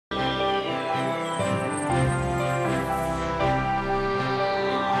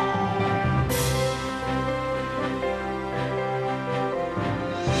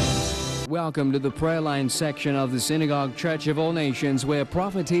welcome to the prayer line section of the Synagogue Church of All Nations, where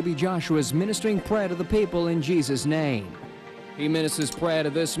Prophet T.B Joshua is ministering prayer to the people in Jesus' name. He ministers prayer to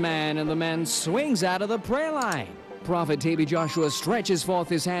this man, and the man swings out of the prayer line. Prophet T.B Joshua stretches forth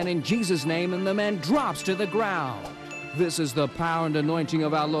his hand in Jesus' name, and the man drops to the ground. This is the power and anointing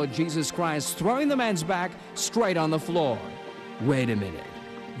of our Lord Jesus Christ, throwing the man's back straight on the floor. Wait a minute.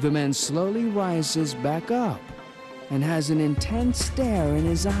 The man slowly rises back up and has an intense stare in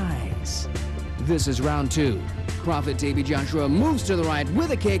his eyes. This is round two. Prophet T.B Joshua moves to the right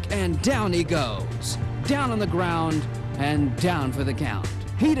with a kick, and down he goes. Down on the ground and down for the count.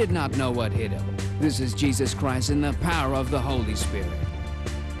 He did not know what hit him. This is Jesus Christ in the power of the Holy Spirit.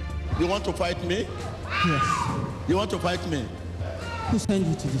 You want to fight me? Yes. You want to fight me? Who sent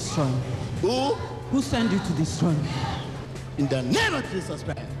you to destroy me? Who? Who sent you to destroy me? In the name of Jesus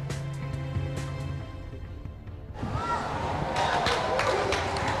Christ.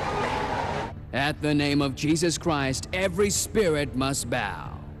 At the name of Jesus Christ, every spirit must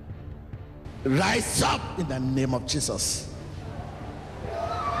bow. Rise up in the name of Jesus.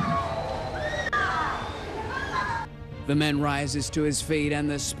 The man rises to his feet, and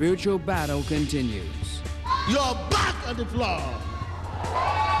the spiritual battle continues. You're back on the floor.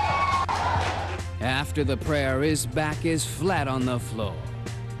 After the prayer, his back is flat on the floor.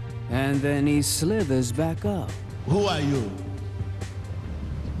 And then he slithers back up. Who are you?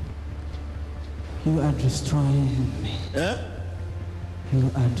 You are destroying me. Eh? You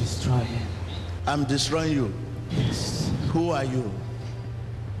are destroying me. I'm destroying you. Yes. Who are you?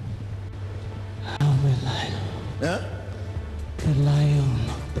 I'm a lion. Eh? The lion.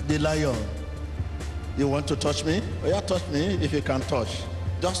 The lion. You want to touch me? Oh, yeah, touch me if you can touch.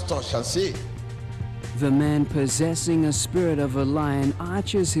 Just touch and see. The man possessing a spirit of a lion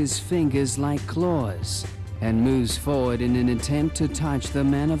arches his fingers like claws and moves forward in an attempt to touch the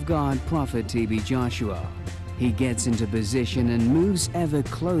man of God, Prophet T.B Joshua. He gets into position and moves ever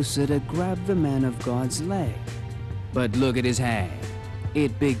closer to grab the man of God's leg. But look at his hand.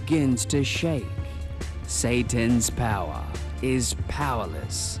 It begins to shake. Satan's power is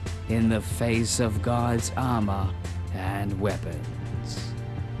powerless in the face of God's armor and weapons.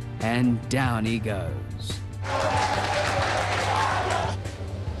 And down he goes.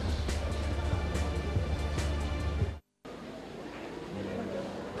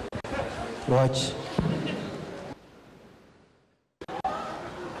 Watch.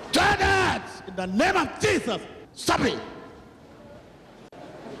 Try that! In the name of Jesus, stop it!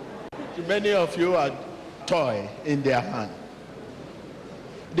 Many of you are toy in their hand.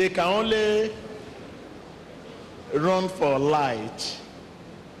 They can only run for light.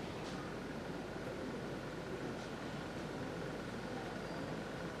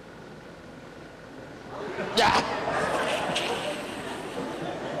 Yeah.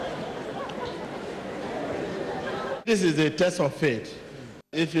 This is a test of faith.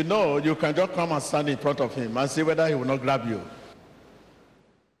 If you know, you can just come and stand in front of him and see whether he will not grab you.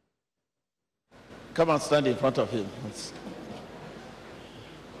 Come and stand in front of him.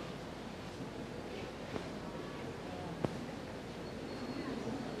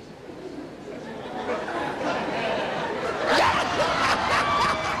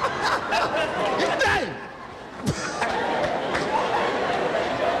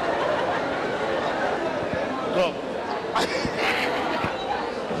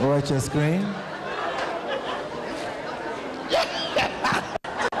 Watch your screen.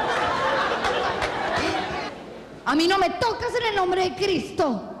 A mí no me tocas en el nombre de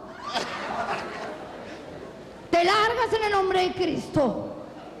Cristo. Te largas en el nombre de Cristo.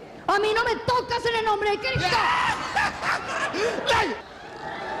 A mí no me tocas en el nombre de Cristo.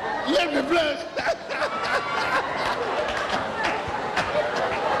 Let me play.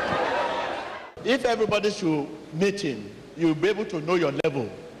 If everybody should meet him, you'll be able to know your level,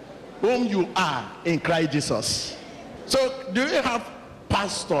 whom you are in Christ Jesus. So, do you have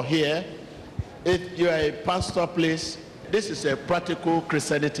pastor here? If you are a pastor, please, this is a practical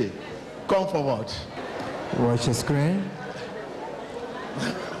Christianity. Come forward. Watch your screen.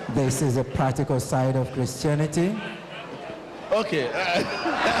 This is a practical side of Christianity. Okay.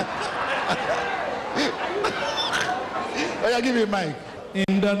 Give me a mic.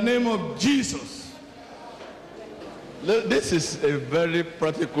 In the name of Jesus. This is a very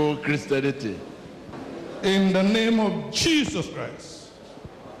practical Christianity. In the name of Jesus Christ.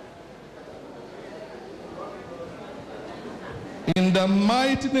 In the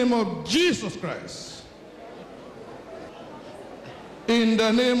mighty name of Jesus Christ. In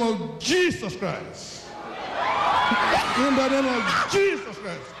the name of Jesus Christ. In the name of Jesus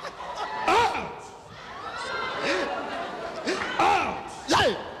Christ. Out! Out!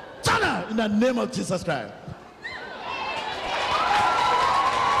 Hey! China! In the name of Jesus Christ.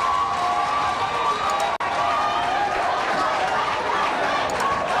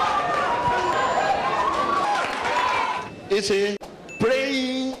 You see,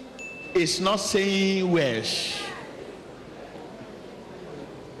 praying is not saying words.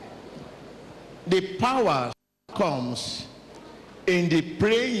 The power comes in the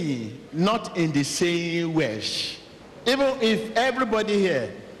praying, not in the saying words. Even if everybody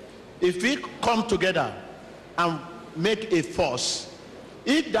here, if we come together and make a force,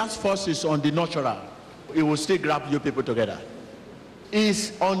 if that force is on the natural, it will still grab you people together.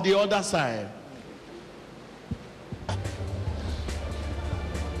 It's on the other side.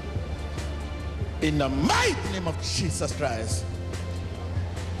 In the mighty name of Jesus Christ,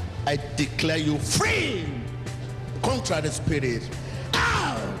 I declare you free. Contrary spirit,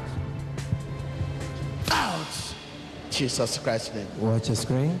 out! Out! Jesus Christ's name. Watch your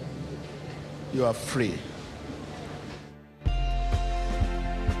screen. You are free.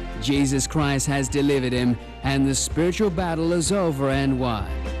 Jesus Christ has delivered him, and the spiritual battle is over and won.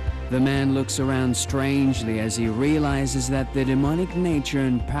 The man looks around strangely as he realizes that the demonic nature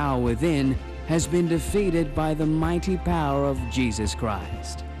and power within has been defeated by the mighty power of Jesus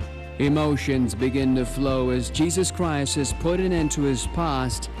Christ. Emotions begin to flow as Jesus Christ has put an end to his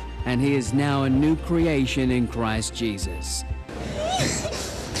past, and he is now a new creation in Christ Jesus.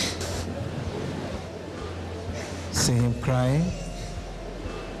 See him crying.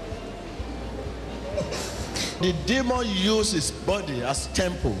 The demon used his body as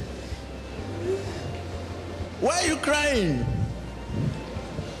temple. Why are you crying?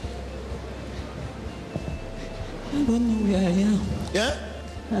 I don't know where I am. Yeah?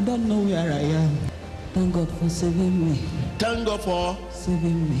 I don't know where I am. Thank God for saving me. Thank God for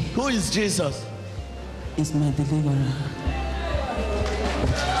Saving me. who is Jesus? It's my deliverer.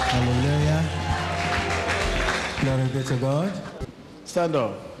 Hallelujah. Glory be to God. Stand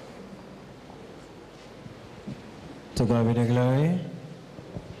up. To God be the glory.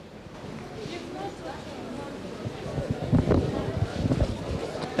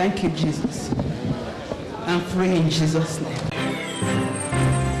 Thank you, Jesus. I'm free in Jesus' name.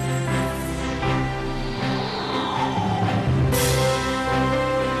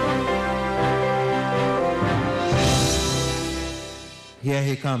 Here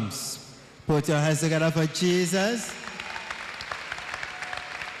he comes. Put your hands together for Jesus.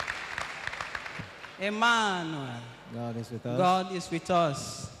 Emmanuel. God is with us. God is with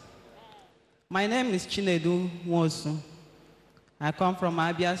us. My name is Chinedu Nwosu. I come from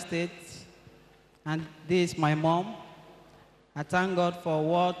Abia State, and this is my mom. I thank God for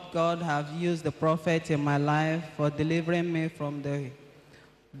what God has used the prophet in my life for delivering me from the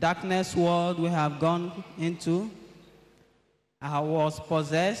darkness world we have gone into. I was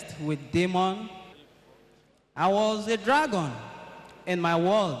possessed with demon. I was a dragon in my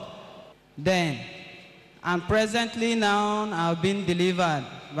world then. And presently now I've been delivered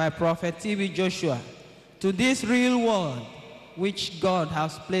by Prophet T.B Joshua to this real world which God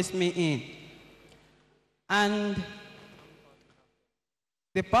has placed me in. And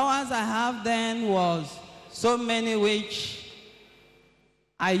the powers I have then was so many which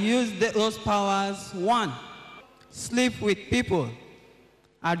I used those powers. One, sleep with people.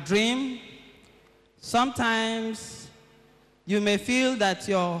 I dream. Sometimes you may feel that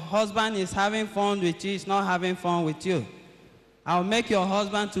your husband is having fun with you, he's not having fun with you. I'll make your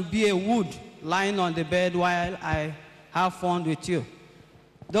husband to be a wood lying on the bed while I have fun with you.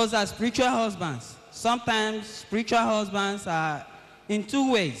 Those are spiritual husbands. Sometimes spiritual husbands are in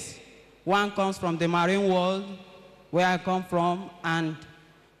two ways. One comes from the marine world, where I come from, and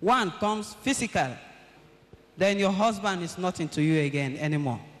one comes physical. Then your husband is not into you again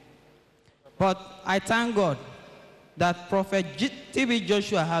anymore. But I thank God that Prophet T.B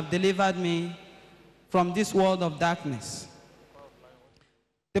Joshua have delivered me from this world of darkness.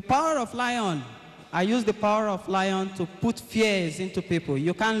 The power of lion, I use the power of lion to put fears into people.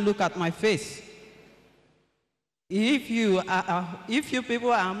 You can't look at my face. If you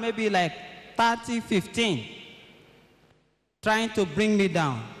people are maybe like 30, 15, trying to bring me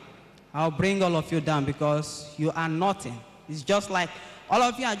down, I'll bring all of you down because you are nothing. It's just like, all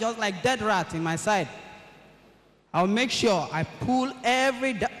of you are just like dead rat in my side. I'll make sure I pull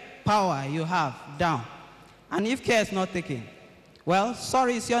every power you have down. And if care is not taken, well,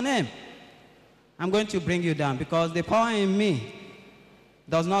 sorry is your name. I'm going to bring you down because the power in me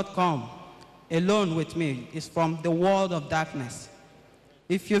does not come alone with me. It's from the world of darkness.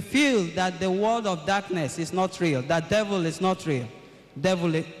 If you feel that the world of darkness is not real, that devil is not real,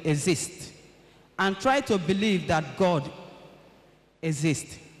 devil exists. And try to believe that God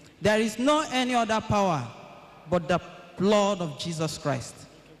exists. There is no any other power but the blood of Jesus Christ.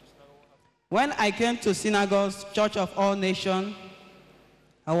 When I came to synagogues, Church of All Nations,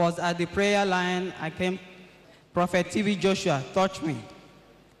 I was at the prayer line. Prophet T.B Joshua touched me.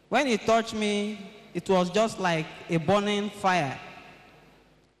 When he touched me, it was just like a burning fire.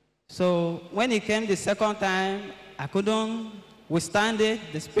 So when he came the second time, I couldn't withstand it.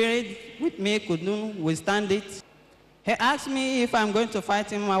 The spirit with me couldn't withstand it. He asked me if I'm going to fight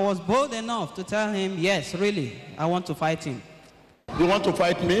him. I was bold enough to tell him, yes, really, I want to fight him. You want to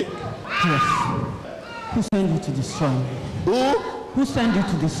fight me? Yes. Who sent you to destroy me? Who? Who sent you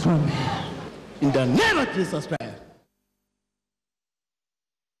to destroy me? In the name of Jesus Christ.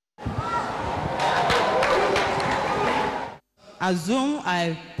 Assume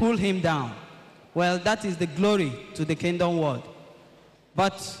I pull him down. Well, that is the glory to the kingdom world.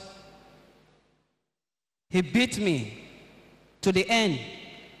 But he beat me to the end.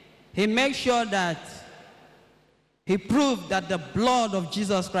 He made sure that he proved that the blood of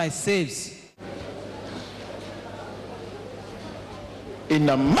Jesus Christ saves. In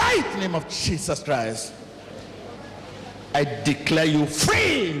the mighty name of Jesus Christ, I declare you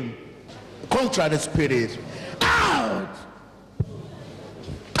free. Contrary spirit, out!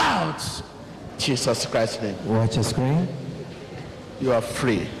 Out! Jesus Christ's name. Watch your screen. You are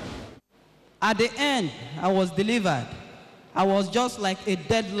free. At the end, I was delivered. I was just like a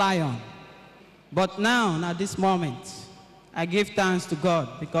dead lion. But now, at this moment, I give thanks to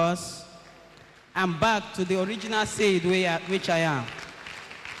God because I'm back to the original seed which I am.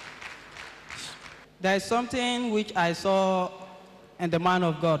 There is something which I saw in the man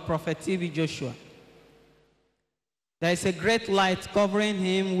of God, Prophet T.B Joshua. There is a great light covering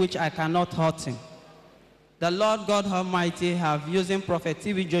him which I cannot hurt him. The Lord God Almighty have used Prophet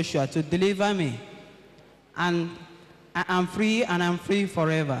T.B Joshua to deliver me. And I am free, and I'm free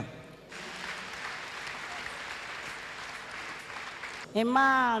forever.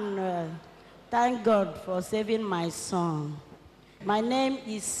 Emmanuel, thank God for saving my son. My name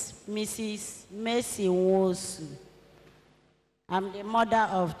is Mrs. Mercy Wosu. I'm the mother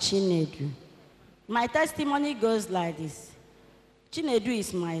of Chinedu. My testimony goes like this. Chinedu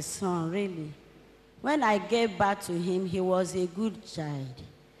is my son, really. When I gave birth to him, he was a good child.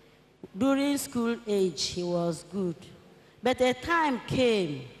 During school age, he was good. But a time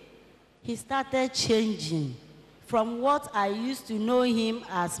came, he started changing from what I used to know him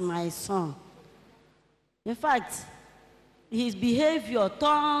as my son. In fact, his behavior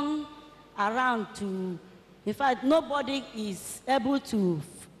turned around to, in fact, nobody is able to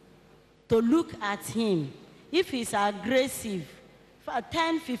look at him. If he's aggressive,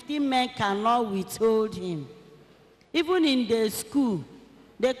 10, 15 men cannot withhold him. Even in the school,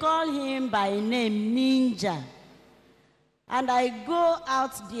 they call him by name Ninja. And I go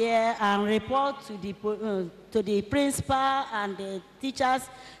out there and report to the principal and the teachers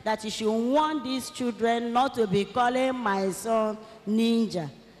that you should warn these children not to be calling my son Ninja,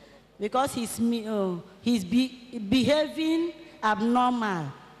 because he's behaving abnormal.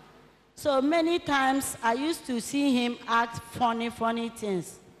 So many times I used to see him act funny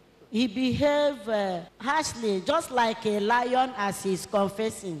things. He behaved harshly, just like a lion as he's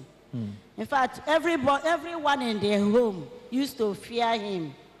confessing. In fact, everyone in the home used to fear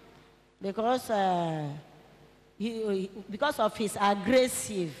him because of his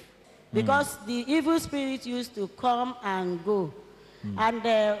aggressive, because the evil spirit used to come and go. And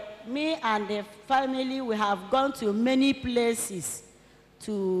me and the family, we have gone to many places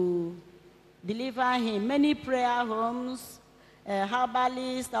to deliver him, many prayer homes,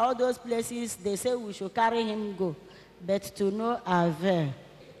 herbalists, all those places. They say we should carry him go, but to no avail.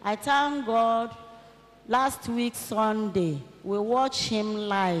 I thank God. Last week, Sunday, we watched him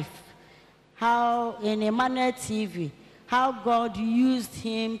live, how in Emmanuel TV, how God used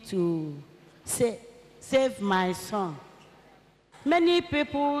him to save my son. Many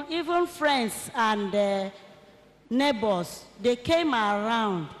people, even friends and neighbors, they came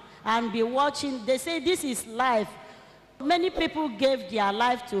around and be watching. They say this is life. Many people gave their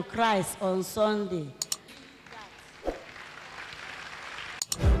life to Christ on Sunday.